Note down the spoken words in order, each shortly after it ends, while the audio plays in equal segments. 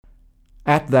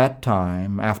At that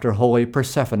time, after holy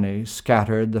Persephone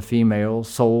scattered the female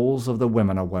souls of the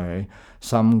women away,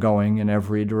 some going in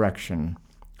every direction,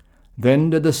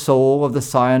 then did the soul of the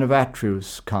scion of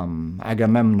Atreus come,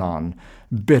 Agamemnon,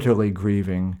 bitterly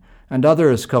grieving, and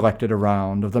others collected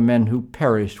around of the men who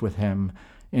perished with him,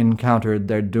 encountered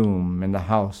their doom in the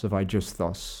house of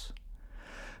Aegisthus.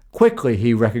 Quickly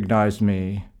he recognized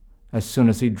me, as soon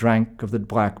as he drank of the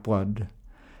black blood.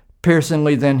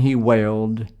 Piercingly then he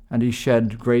wailed, and he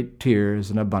shed great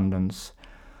tears in abundance,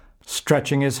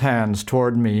 stretching his hands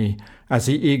toward me as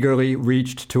he eagerly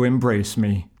reached to embrace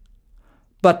me.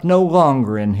 But no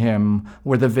longer in him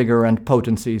were the vigor and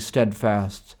potency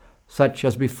steadfast, such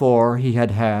as before he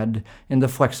had had in the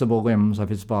flexible limbs of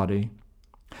his body.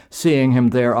 Seeing him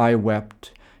there I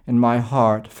wept, in my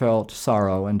heart felt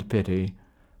sorrow and pity.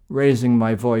 Raising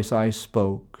my voice I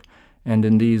spoke, and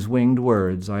in these winged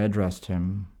words I addressed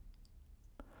him.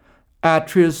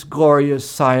 Atreus, glorious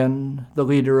scion, the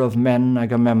leader of men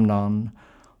Agamemnon,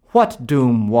 what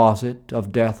doom was it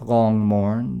of death long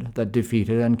mourned that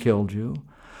defeated and killed you?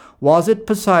 Was it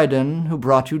Poseidon who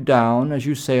brought you down as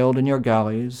you sailed in your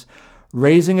galleys,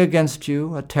 raising against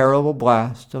you a terrible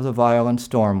blast of the violent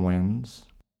storm winds?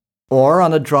 Or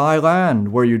on the dry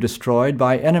land were you destroyed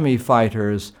by enemy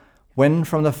fighters, when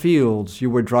from the fields you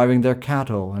were driving their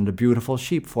cattle and the beautiful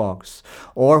sheep flocks,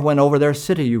 or when over their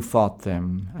city you fought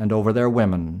them, and over their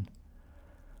women?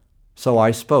 So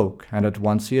I spoke, and at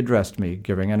once he addressed me,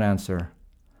 giving an answer.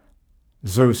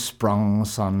 Zeus-sprung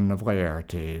son of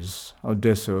Laertes,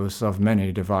 Odysseus of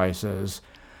many devices.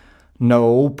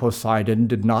 No, Poseidon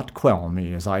did not quell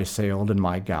me as I sailed in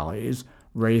my galleys,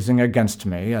 raising against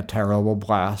me a terrible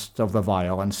blast of the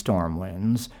violent storm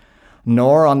winds.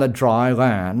 Nor on the dry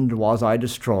land was I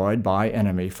destroyed by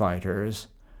enemy fighters.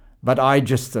 But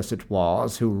Aegisthus it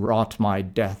was who wrought my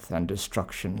death and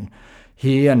destruction.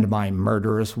 He and my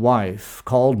murderous wife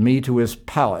called me to his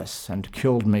palace and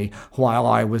killed me while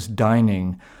I was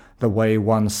dining, the way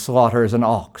one slaughters an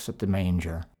ox at the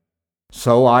manger.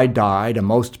 So I died a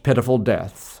most pitiful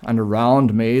death, and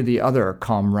around me the other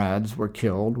comrades were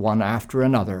killed one after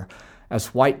another,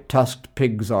 as white-tusked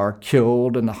pigs are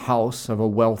killed in the house of a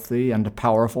wealthy and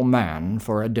powerful man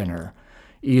for a dinner,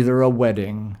 either a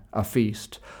wedding, a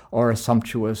feast, or a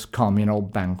sumptuous communal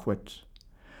banquet.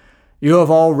 You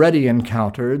have already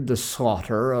encountered the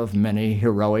slaughter of many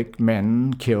heroic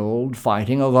men killed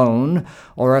fighting alone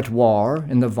or at war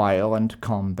in the violent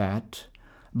combat.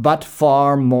 But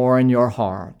far more in your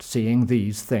heart, seeing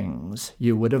these things,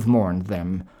 you would have mourned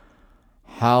them.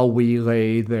 How we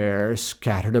lay there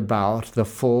scattered about the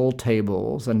full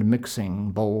tables and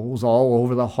mixing bowls all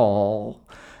over the hall,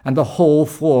 and the whole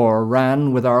floor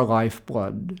ran with our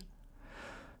life-blood.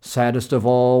 Saddest of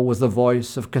all was the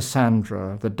voice of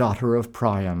Cassandra, the daughter of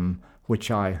Priam,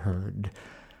 which I heard.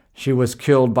 She was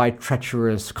killed by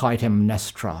treacherous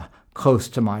Clytemnestra, close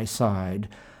to my side.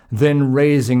 Then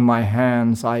raising my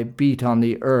hands, I beat on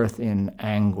the earth in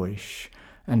anguish,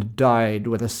 and died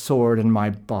with a sword in my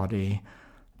body.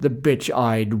 The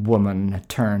bitch-eyed woman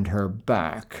turned her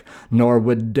back, nor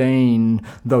would deign,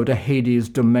 though to Hades'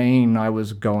 domain I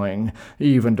was going,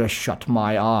 even to shut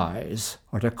my eyes,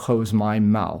 or to close my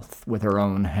mouth with her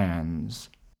own hands.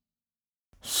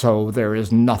 So there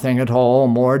is nothing at all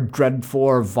more dreadful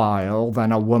or vile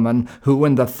than a woman who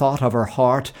in the thought of her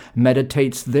heart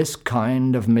meditates this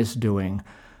kind of misdoing,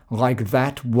 like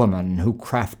that woman who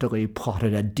craftily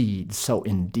plotted a deed so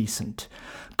indecent,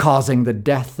 causing the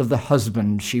death of the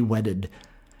husband she wedded.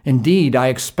 Indeed, I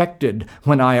expected,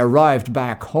 when I arrived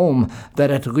back home,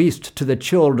 that at least to the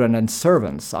children and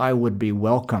servants I would be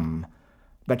welcome.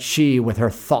 But she, with her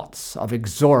thoughts of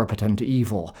exorbitant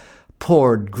evil,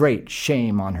 poured great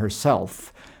shame on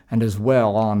herself, and as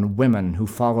well on women who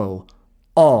follow,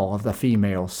 all of the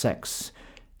female sex,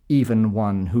 even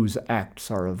one whose acts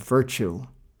are of virtue.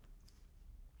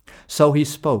 So he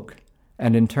spoke,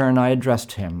 and in turn I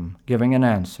addressed him, giving an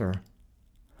answer.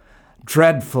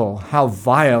 Dreadful how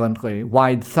violently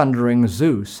wide-thundering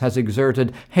Zeus has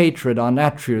exerted hatred on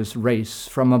Atreus' race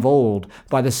from of old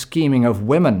by the scheming of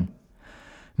women.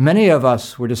 Many of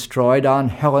us were destroyed on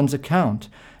Helen's account,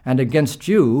 and against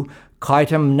you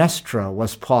Clytemnestra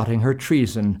was plotting her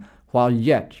treason, while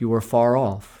yet you were far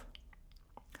off.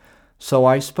 So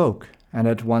I spoke, and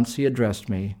at once he addressed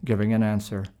me, giving an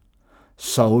answer.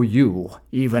 So you,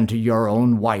 even to your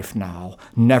own wife now,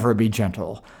 never be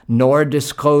gentle, nor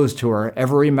disclose to her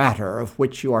every matter of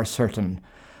which you are certain,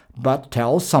 but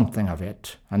tell something of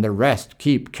it, and the rest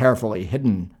keep carefully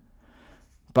hidden.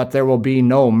 But there will be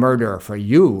no murder for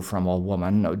you from a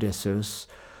woman, Odysseus,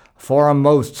 for a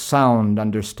most sound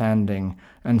understanding,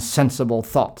 and sensible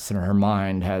thoughts in her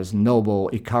mind has noble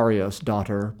Icarius'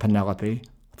 daughter Penelope,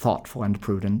 thoughtful and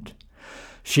prudent.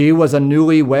 She was a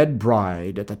newly-wed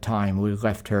bride at the time we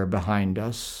left her behind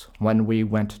us, when we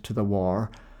went to the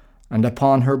war, and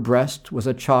upon her breast was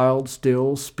a child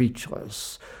still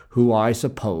speechless, who I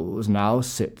suppose now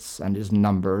sits and is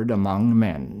numbered among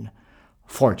men.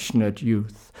 Fortunate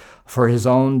youth, for his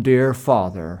own dear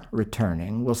father,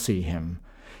 returning, will see him.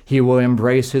 He will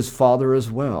embrace his father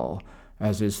as well,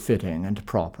 as is fitting and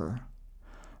proper.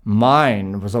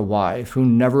 Mine was a wife who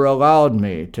never allowed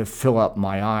me to fill up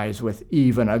my eyes with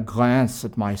even a glance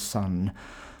at my son,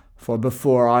 for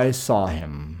before I saw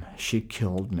him, she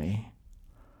killed me.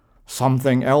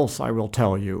 Something else I will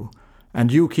tell you,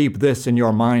 and you keep this in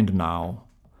your mind now.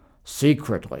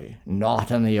 Secretly, not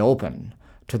in the open,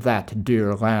 to that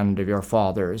dear land of your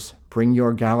fathers, bring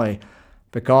your galley,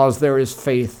 because there is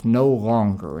faith no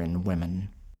longer in women.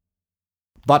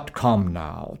 But come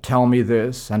now, tell me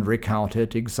this, and recount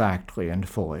it exactly and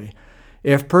fully.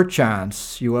 If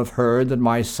perchance you have heard that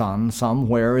my son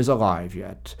somewhere is alive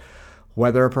yet,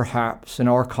 whether perhaps in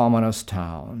Orchomenus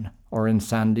town, or in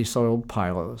sandy-soiled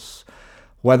Pylos,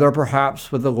 whether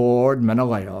perhaps with the lord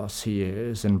Menelaus he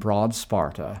is in broad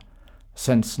Sparta,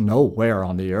 since nowhere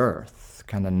on the earth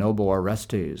can the noble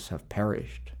Orestes have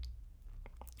perished.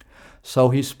 So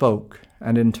he spoke,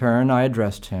 and in turn I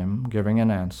addressed him, giving an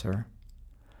answer.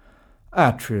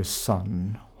 Atreus'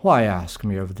 son, why ask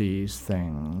me of these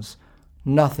things?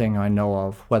 Nothing I know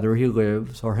of, whether he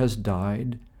lives or has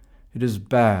died. It is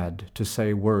bad to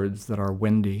say words that are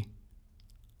windy.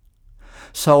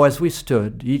 So as we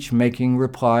stood, each making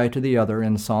reply to the other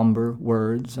in somber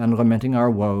words, and lamenting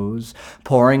our woes,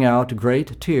 pouring out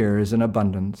great tears in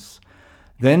abundance,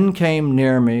 then came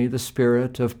near me the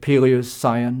spirit of Peleus'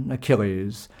 scion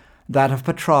Achilles, that of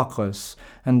Patroclus,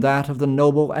 and that of the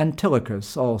noble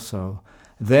Antilochus also,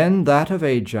 then that of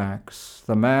Ajax,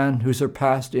 the man who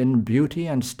surpassed in beauty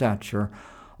and stature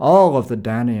all of the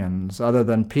Danaans, other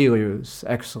than Peleus,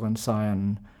 excellent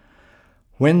scion.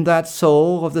 When that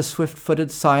soul of the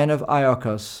swift-footed scion of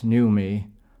Iacchus knew me,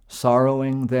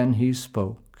 sorrowing then he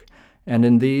spoke, and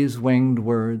in these winged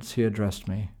words he addressed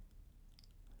me.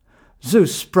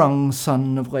 Zeus-sprung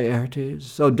son of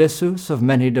Laertes, Odysseus of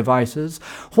many devices,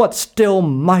 what still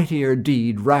mightier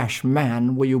deed, rash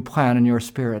man, will you plan in your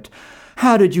spirit?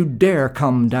 How did you dare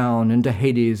come down into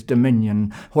Hades'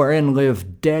 dominion, wherein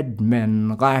live dead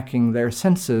men lacking their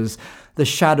senses, the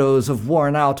shadows of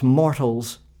worn-out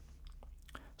mortals?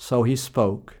 So he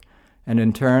spoke, and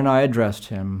in turn I addressed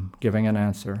him, giving an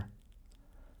answer.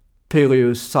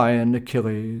 Peleus' scion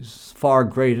Achilles, far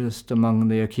greatest among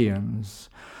the Achaeans,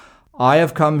 I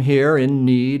have come here in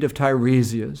need of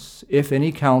Tiresias, if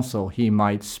any counsel he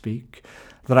might speak,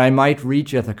 that I might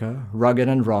reach Ithaca, rugged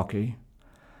and rocky.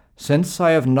 Since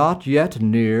I have not yet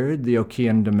neared the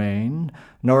Achaean domain,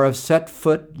 nor have set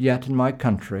foot yet in my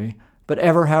country, but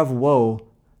ever have woe.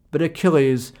 But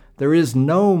Achilles, there is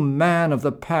no man of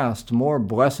the past more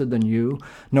blessed than you,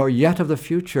 nor yet of the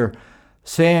future,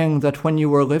 saying that when you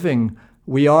were living,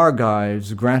 we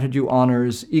Argives granted you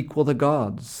honors equal the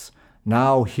gods.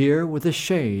 Now here with the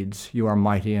shades you are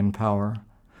mighty in power.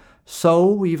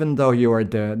 So, even though you are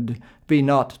dead, be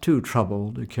not too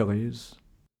troubled, Achilles.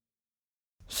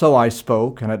 So I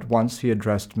spoke, and at once he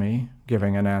addressed me,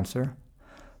 giving an answer.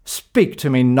 Speak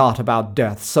to me not about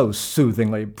death so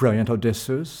soothingly, brilliant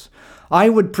Odysseus. I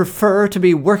would prefer to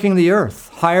be working the earth,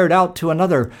 hired out to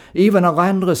another, even a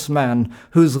landless man,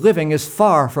 whose living is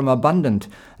far from abundant,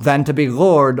 than to be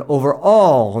lord over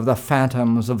all of the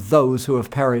phantoms of those who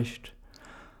have perished.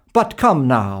 But come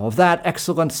now, of that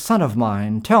excellent son of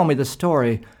mine, tell me the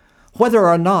story, whether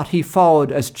or not he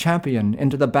followed as champion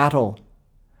into the battle.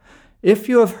 If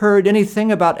you have heard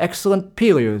anything about excellent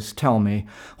Peleus, tell me,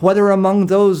 whether among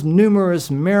those numerous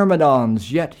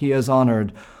Myrmidons yet he is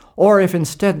honored, or if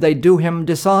instead they do him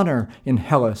dishonor in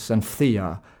Hellas and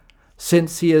Phthia,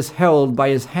 since he is held by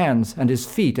his hands and his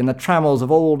feet in the trammels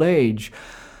of old age.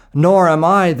 Nor am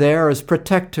I there as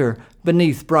protector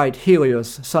beneath bright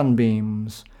Helios'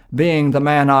 sunbeams, being the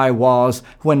man I was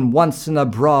when once in the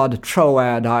broad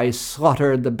Troad I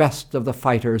slaughtered the best of the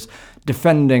fighters,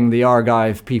 defending the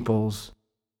Argive peoples.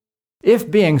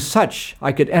 If being such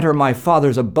I could enter my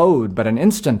father's abode but an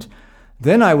instant,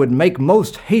 then I would make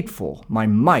most hateful my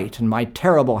might and my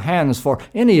terrible hands for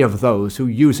any of those who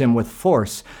use him with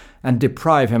force and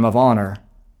deprive him of honor.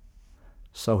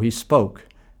 So he spoke,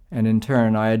 and in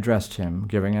turn I addressed him,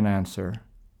 giving an answer.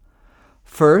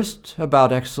 First,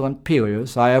 about excellent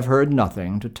Peleus I have heard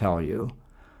nothing to tell you,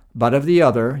 but of the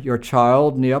other, your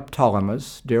child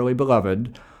Neoptolemus, dearly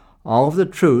beloved, All of the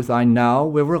truth I now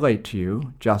will relate to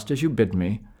you, just as you bid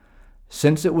me,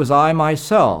 since it was I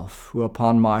myself who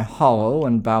upon my hollow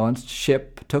and balanced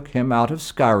ship took him out of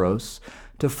Scyros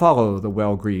to follow the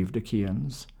well-grieved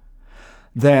Achaeans.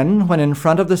 Then, when in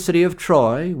front of the city of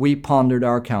Troy we pondered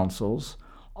our counsels,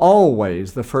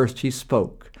 always the first he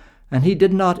spoke, and he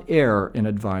did not err in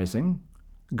advising.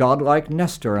 Godlike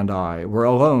Nestor and I were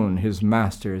alone his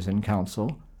masters in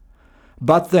counsel.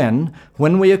 But then,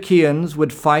 when we Achaeans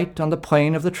would fight on the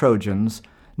plain of the Trojans,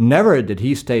 never did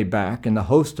he stay back in the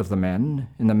host of the men,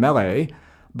 in the melee,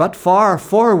 but far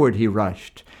forward he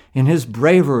rushed, in his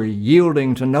bravery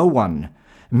yielding to no one.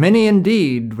 Many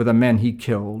indeed were the men he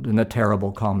killed in the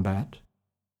terrible combat.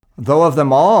 Though of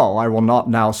them all I will not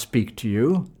now speak to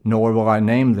you, nor will I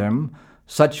name them,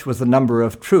 such was the number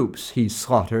of troops he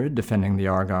slaughtered defending the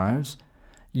Argives.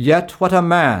 Yet what a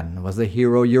man was the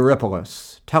hero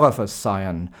Eurypylus, Telephus'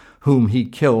 scion, whom he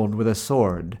killed with a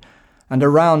sword, and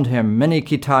around him many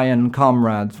Ceteian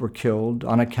comrades were killed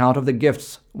on account of the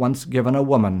gifts once given a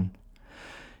woman.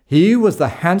 He was the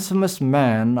handsomest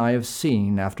man I have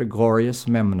seen after glorious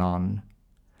Memnon.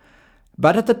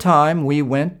 But at the time we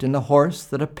went in the horse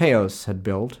that Epeius had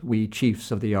built, we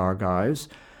chiefs of the Argives,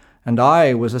 and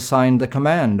I was assigned the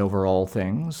command over all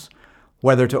things,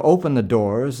 whether to open the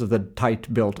doors of the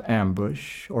tight-built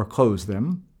ambush or close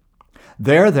them.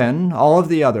 There then all of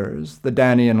the others, the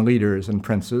Danaan leaders and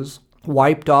princes,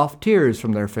 wiped off tears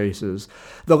from their faces.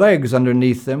 The legs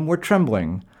underneath them were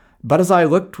trembling, but as I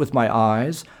looked with my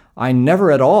eyes, I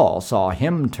never at all saw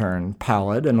him turn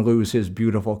pallid and lose his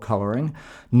beautiful coloring,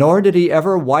 nor did he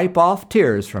ever wipe off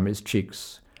tears from his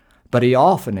cheeks. But he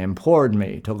often implored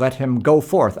me to let him go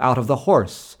forth out of the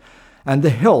horse, and the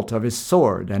hilt of his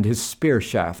sword and his spear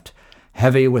shaft,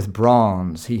 heavy with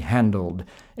bronze, he handled,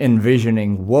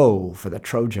 envisioning woe for the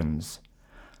Trojans.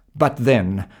 But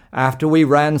then, after we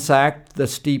ransacked the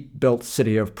steep-built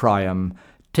city of Priam,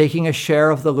 taking a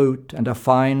share of the loot and a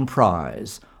fine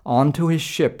prize, onto his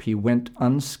ship he went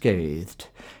unscathed.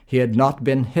 He had not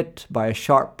been hit by a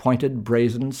sharp-pointed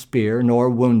brazen spear, nor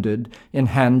wounded in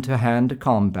hand-to-hand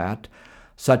combat,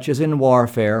 such as in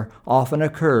warfare often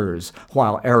occurs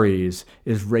while Ares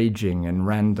is raging in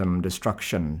random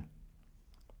destruction.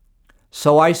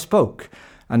 So I spoke,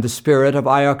 and the spirit of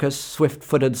Iacchus'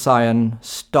 swift-footed scion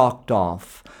stalked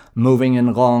off, moving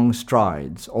in long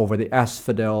strides over the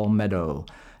asphodel meadow,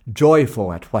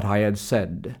 joyful at what I had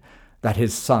said, that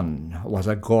his son was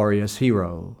a glorious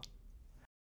hero.